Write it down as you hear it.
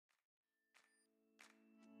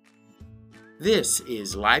This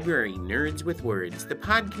is Library Nerds with Words, the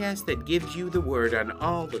podcast that gives you the word on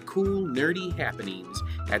all the cool, nerdy happenings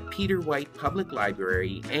at Peter White Public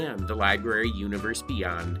Library and the library universe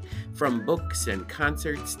beyond. From books and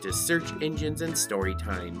concerts to search engines and story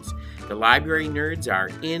times, the library nerds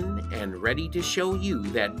are in and ready to show you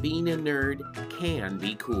that being a nerd can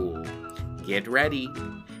be cool. Get ready,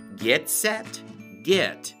 get set,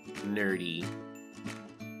 get nerdy.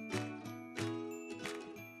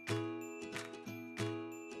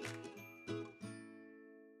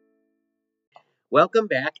 Welcome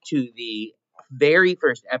back to the very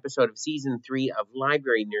first episode of Season 3 of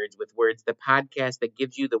Library Nerds with Words, the podcast that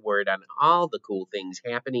gives you the word on all the cool things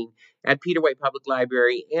happening at Peter White Public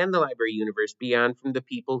Library and the library universe beyond from the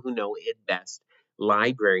people who know it best,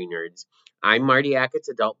 library nerds. I'm Marty Achatz,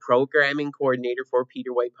 Adult Programming Coordinator for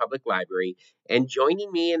Peter White Public Library, and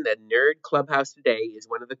joining me in the Nerd Clubhouse today is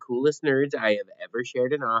one of the coolest nerds I have ever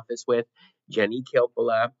shared an office with, Jenny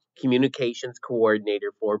Kilpala, Communications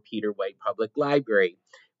Coordinator for Peter White Public Library.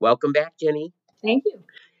 Welcome back, Jenny. Thank you.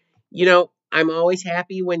 You know, I'm always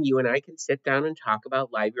happy when you and I can sit down and talk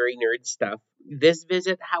about library nerd stuff. This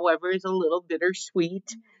visit, however, is a little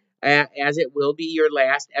bittersweet, as it will be your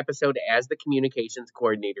last episode as the Communications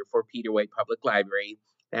Coordinator for Peter White Public Library.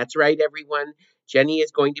 That's right, everyone. Jenny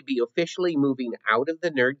is going to be officially moving out of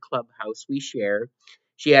the Nerd Clubhouse we share.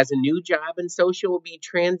 She has a new job, and so she will be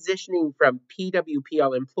transitioning from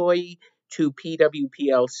PWPL employee to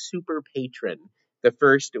PWPL super patron the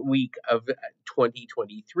first week of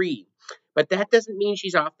 2023. But that doesn't mean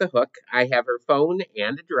she's off the hook. I have her phone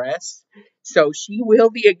and address, so she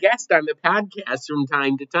will be a guest on the podcast from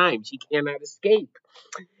time to time. She cannot escape.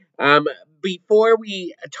 Before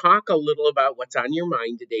we talk a little about what's on your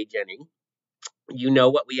mind today, Jenny, you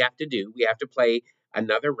know what we have to do. We have to play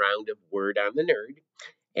another round of Word on the Nerd.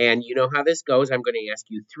 And you know how this goes. I'm going to ask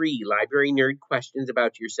you 3 library nerd questions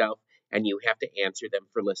about yourself, and you have to answer them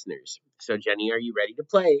for listeners. So, Jenny, are you ready to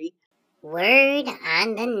play Word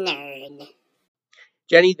on the Nerd?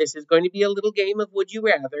 Jenny, this is going to be a little game of Would You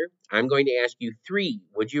Rather. I'm going to ask you 3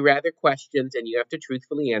 Would You Rather questions, and you have to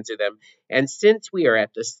truthfully answer them. And since we are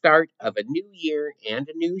at the start of a new year and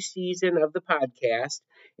a new season of the podcast,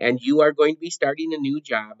 and you are going to be starting a new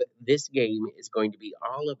job, this game is going to be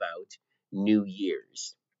all about New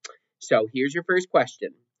Year's. So here's your first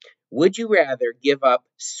question. Would you rather give up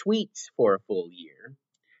sweets for a full year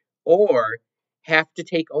or have to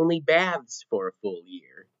take only baths for a full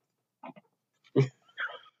year?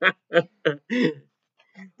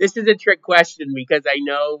 This is a trick question because I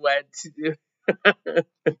know what...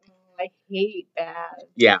 I hate baths.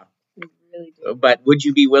 Yeah. I really do. But would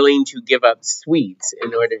you be willing to give up sweets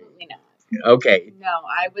in order... Absolutely not. Okay. No,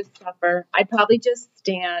 I would suffer. I'd probably just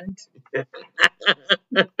stand.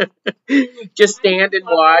 Just stand and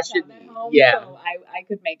wash it. Yeah. So I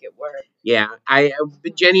could make it work. Yeah.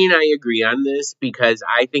 But Jenny and I agree on this because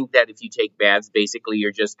I think that if you take baths, basically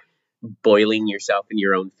you're just boiling yourself in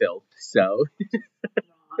your own filth. So,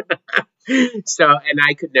 and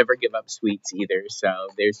I could never give up sweets either. So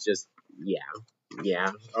there's just, yeah.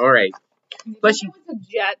 All right. Plus, it was a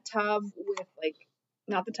jet tub with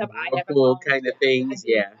not the tub I have. Pool kind of things.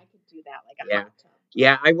 Yeah. I could do that, like a hot tub.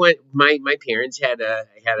 Yeah. I went. My parents had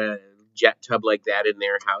a jet tub like that in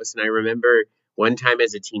their house, and I remember one time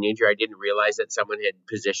as a teenager, I didn't realize that someone had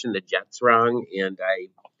positioned the jets wrong, and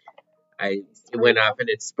it went off and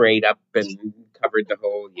it sprayed up and covered the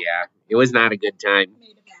whole. Yeah, it was not a good time.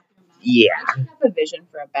 Yeah. I should have a vision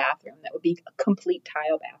for a bathroom that would be a complete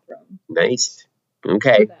tile bathroom. Nice.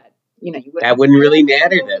 Okay. So that, you that wouldn't really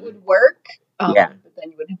matter then. It would work. Yeah. But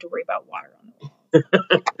then you wouldn't have to worry about water on the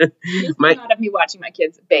wall. Just not of me watching my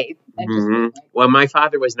kids bathe. And well, my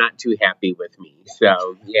father was not too happy with me.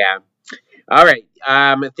 So, yeah. All right.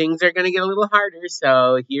 Things are going to get a little harder.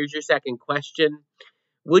 So here's your second question.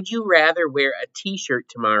 Would you rather wear a t-shirt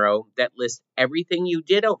tomorrow that lists everything you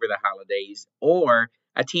did over the holidays or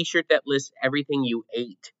a t-shirt that lists everything you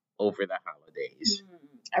ate over the holidays?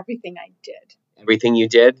 Everything I did. Everything you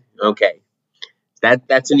did? Okay.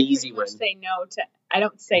 That's an easy one. I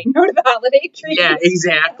don't say no to the holiday tree. Yeah,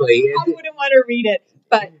 exactly. I wouldn't want to read it.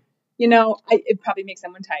 But, it probably makes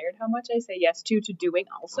someone tired how much I say yes to doing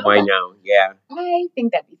also. I know, yeah. I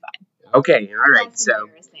think that'd be fine. Okay, all right. That's so,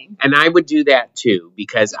 and I would do that too,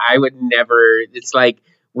 because I would never, it's like,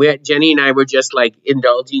 Jenny and I were just like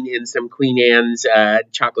indulging in some Queen Anne's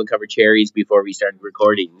chocolate covered cherries before we started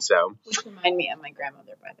recording. So, which remind me of my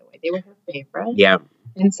grandmother, by the way. They were her favorite. Yeah.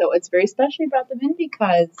 And so it's very special you brought them in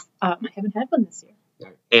because I haven't had one this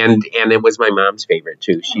year. And it was my mom's favorite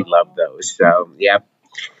too. She loved those. So, yeah.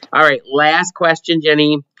 All right. Last question,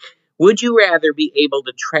 Jenny. Would you rather be able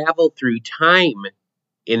to travel through time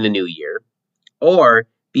in the new year or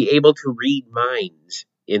be able to read minds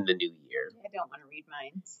in the new year? I don't want to read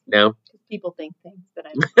minds. No? Because people think things that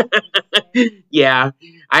I don't want to say. Yeah.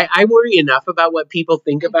 I worry enough about what people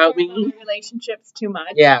think about I care me. about my relationships too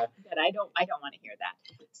much. Yeah. That I don't want to hear that.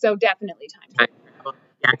 So definitely time Time travel.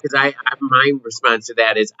 Yeah, because my response to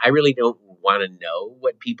that is I really don't want to know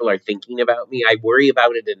what people are thinking about me. I worry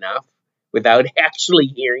about it enough without actually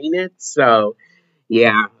hearing it. So,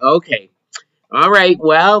 yeah, okay. All right.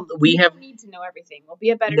 Well, we have don't need to know everything. We'll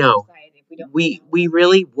be a better no. society if we don't. We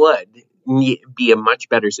really would be a much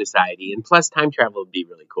better society, and plus time travel would be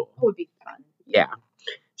really cool. It would be fun. Yeah.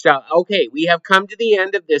 So, okay, we have come to the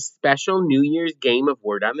end of this special New Year's game of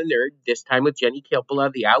Word on the Nerd, this time with Jenny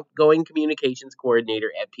Kilpula, the outgoing communications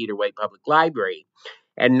coordinator at Peter White Public Library.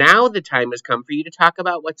 And now the time has come for you to talk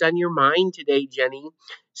about what's on your mind today, Jenny.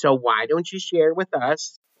 So why don't you share with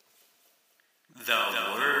us The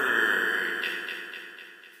Word.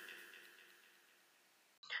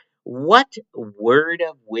 what word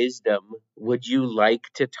of wisdom would you like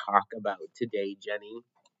to talk about today, Jenny?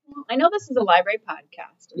 Well, I know this is a library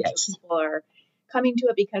podcast, and Yes. so people are coming to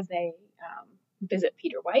it because they visit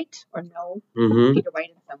Peter White or know Mm-hmm. Peter White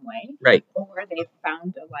in some way, Right. or they've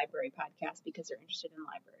found a library podcast because they're interested in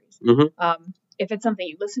libraries. Mm-hmm. If it's something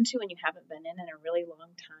you listen to and you haven't been in a really long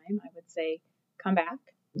time, I would say come back,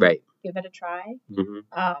 Right. give it a try. Mm-hmm.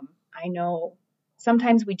 I know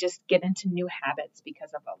sometimes we just get into new habits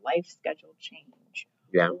because of a life schedule change.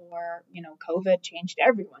 Yeah. Or, COVID changed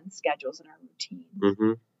everyone's schedules and our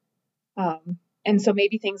routines. Mm-hmm. And so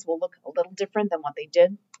maybe things will look a little different than what they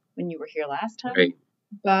did when you were here last time. Right.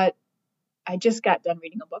 But I just got done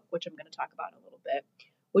reading a book, which I'm going to talk about in a little bit,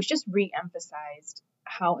 which just re-emphasized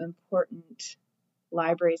how important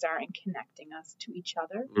libraries are in connecting us to each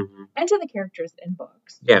other Mm-hmm. and to the characters in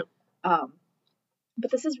books. Yeah. But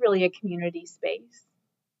this is really a community space,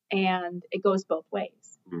 and it goes both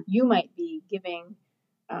ways. Mm-hmm. You might be giving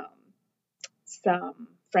some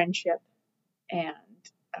friendship and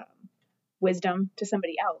wisdom to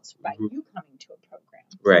somebody else by Mm-hmm. you coming to a program.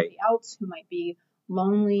 Right. Somebody else who might be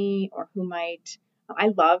lonely or who might. I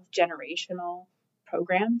love generational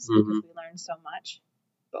programs because we learn so much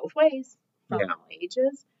both ways from all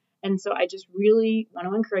ages. And so I just really want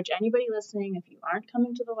to encourage anybody listening, if you aren't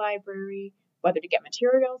coming to the library, whether to get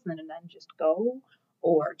materials and then just go,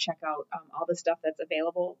 or check out all the stuff that's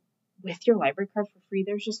available with your library card for free.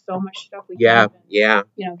 There's just so much stuff we can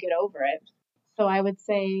even, get over it. So I would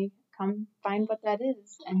say come find what that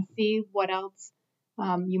is and see what else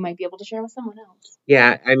you might be able to share with someone else.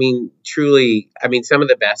 Yeah, I mean, truly, some of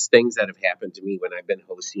the best things that have happened to me when I've been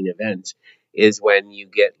hosting events is when you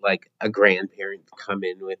get like a grandparent come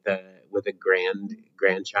in with a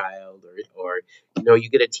grandchild, or you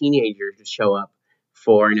get a teenager to show up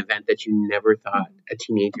for an event that you never thought a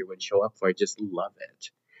teenager would show up for. I just love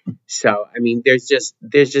it. So,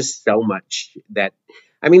 there's just so much that,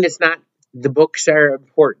 it's not, the books are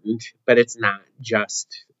important, but it's not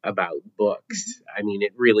just about books.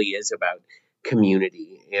 It really is about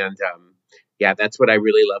community. And, that's what I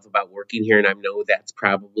really love about working here. And I know that's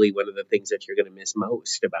probably one of the things that you're going to miss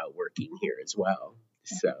most about working here as well.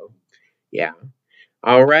 So, yeah.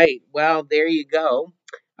 All right. Well, there you go.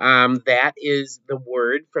 That is the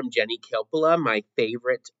word from Jenny Kilpula, my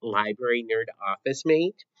favorite library nerd office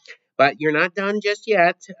mate. But you're not done just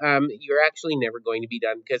yet. You're actually never going to be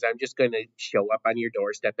done because I'm just going to show up on your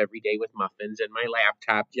doorstep every day with muffins and my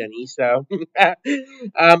laptop, Jenny. So,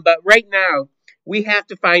 but right now, we have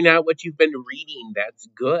to find out what you've been reading that's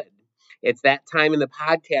good. It's that time in the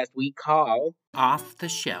podcast we call Off the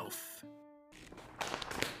Shelf.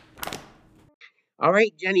 All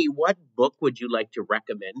right, Jenny, what book would you like to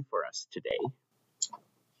recommend for us today?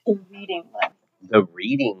 The reading list. The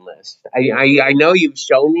reading list. I know you've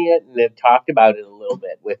shown me it and have talked about it a little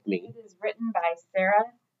bit with me. It is written by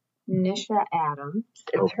Sarah Nisha Adams.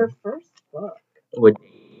 It's her first book.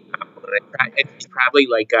 It's probably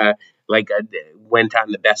like a went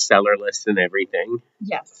on the bestseller list and everything.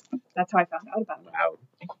 Yes, that's how I found out about it. Wow.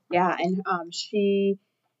 Yeah, and she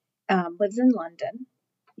lives in London,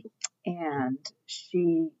 and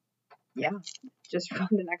she just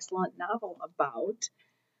wrote an excellent novel about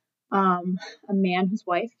a man whose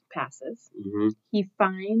wife passes. Mm-hmm.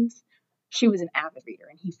 She was an avid reader,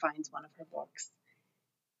 and he finds one of her books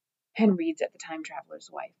and reads it, The Time Traveler's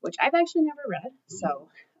Wife, which I've actually never read, so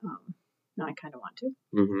now I kind of want to.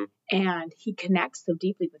 Mm-hmm. And he connects so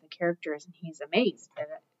deeply with the characters, and he's amazed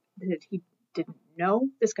that he didn't know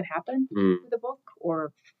this could happen with a book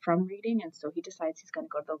or from reading, and so he decides he's going to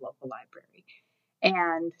go to the local library.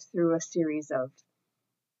 And through a series of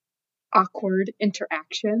awkward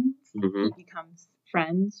interactions. Mm-hmm. He becomes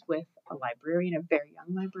friends with a librarian, a very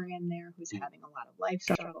young librarian there, who's having a lot of life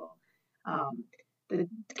struggle. The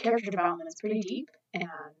character development is pretty deep, and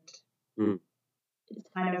it's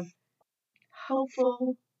kind of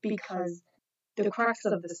helpful because the crux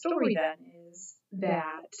of the story then is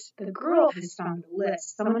that the girl has found a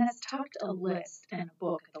list. Someone has tucked a list in a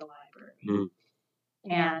book at the library.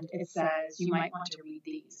 And it says, you might want to read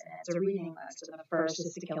these. And it's a reading list. And the first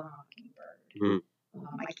is To Kill a Mockingbird.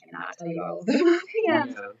 I cannot tell you all of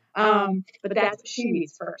them. But that's what she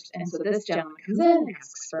reads first. And so this gentleman comes in and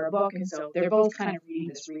asks for a book. And so they're both kind of reading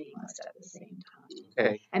this reading list at the same time.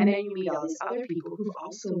 Okay. And then you meet all these other people who've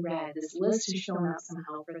also read. This list has shown up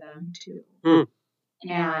somehow for them too.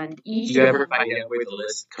 And each do you ever find out where the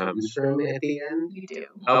list comes from at the end? You do.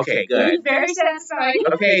 Okay, good. It's very satisfying.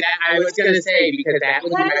 Okay, I was going to say, because that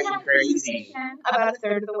was That actually crazy. About a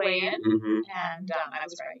third of the way in, Mm-hmm. and I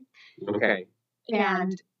was right. Okay.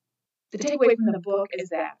 And the takeaway from the book is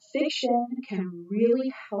that fiction can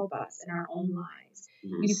really help us in our own lives.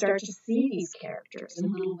 Mm-hmm. You start to see these characters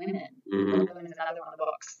in Little Women. Mm-hmm. Little Women is another one of the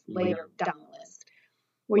books later down the list,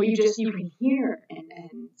 where you can hear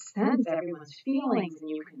and sense everyone's feelings, and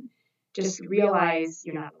you can just realize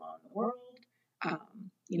you're not alone in the world.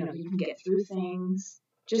 You can get through things.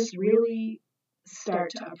 Just really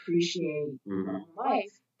start to appreciate your own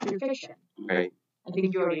life through fiction. Right. I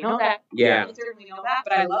think you already know that. Yeah. I certainly know that,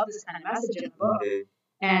 but I love this kind of message in the book. Mm-hmm.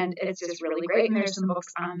 And it's just really great. And there's some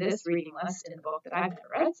books on this reading list in the book that I've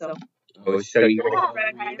never read. So Oh, so you're I going have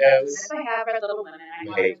read to read those? Yes, I have read Little Women. I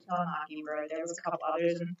have read To Kill a Mockingbird. There was a couple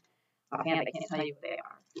others, and offhand I can't tell you what they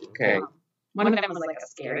are. Okay. One of them was like a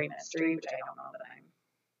scary mystery, which I don't know that I'm.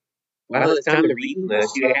 Well, it's on the reading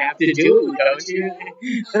list. You have to do, don't you?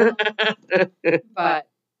 But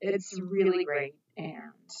it's really great, and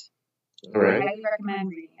All I right. highly recommend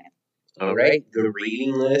reading it. All right, the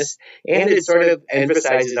reading list, and it sort of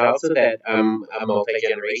emphasizes also that a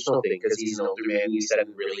multi-generational thing, because he's an older man, you said a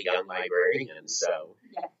really young librarian, so.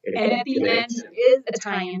 Yeah. And at the end, there is a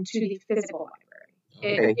tie-in to the physical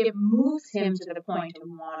library. It moves him to the point of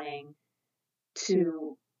wanting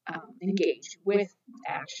to engage with the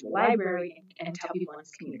actual library and tell people in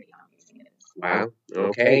his community how amazing it is. Wow.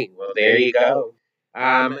 Okay. Well, there you go.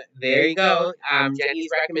 There you go. Jenny's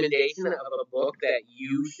recommendation of a book that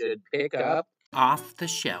you should pick up. Off the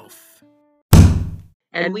Shelf.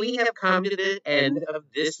 And we have come to the end of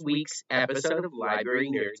this week's episode of Library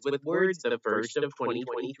Nerds with Words, the first of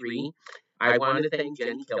 2023. I want to thank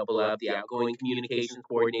Jenny Kilpalove, the outgoing communications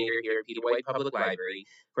coordinator here at Peter White Public Library,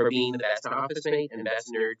 for being the best office mate and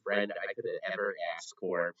best nerd friend I could ever ask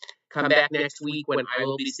for. Come back next week when I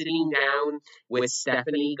will be sitting down with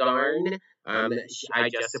Stephanie Garn. I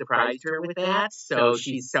just surprised her with that, so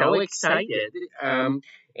she's so excited. And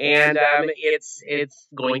it's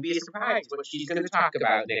going to be a surprise what she's going to talk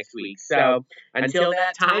about next week. So until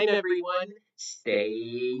that time, everyone,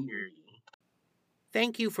 stay nerdy.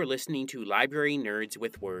 Thank you for listening to Library Nerds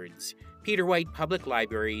with Words, Peter White Public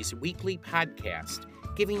Library's weekly podcast,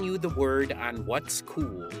 giving you the word on what's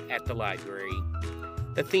cool at the library.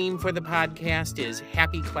 The theme for the podcast is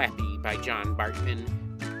Happy Clappy by John Bartman,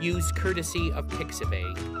 used courtesy of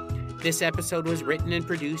Pixabay. This episode was written and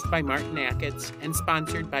produced by Martin Acketts and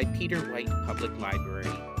sponsored by Peter White Public Library.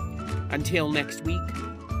 Until next week,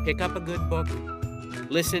 pick up a good book,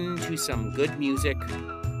 listen to some good music,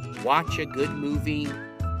 watch a good movie,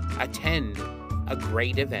 attend a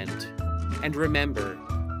great event, and remember,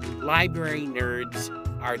 library nerds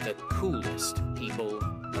are the coolest people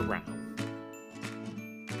around.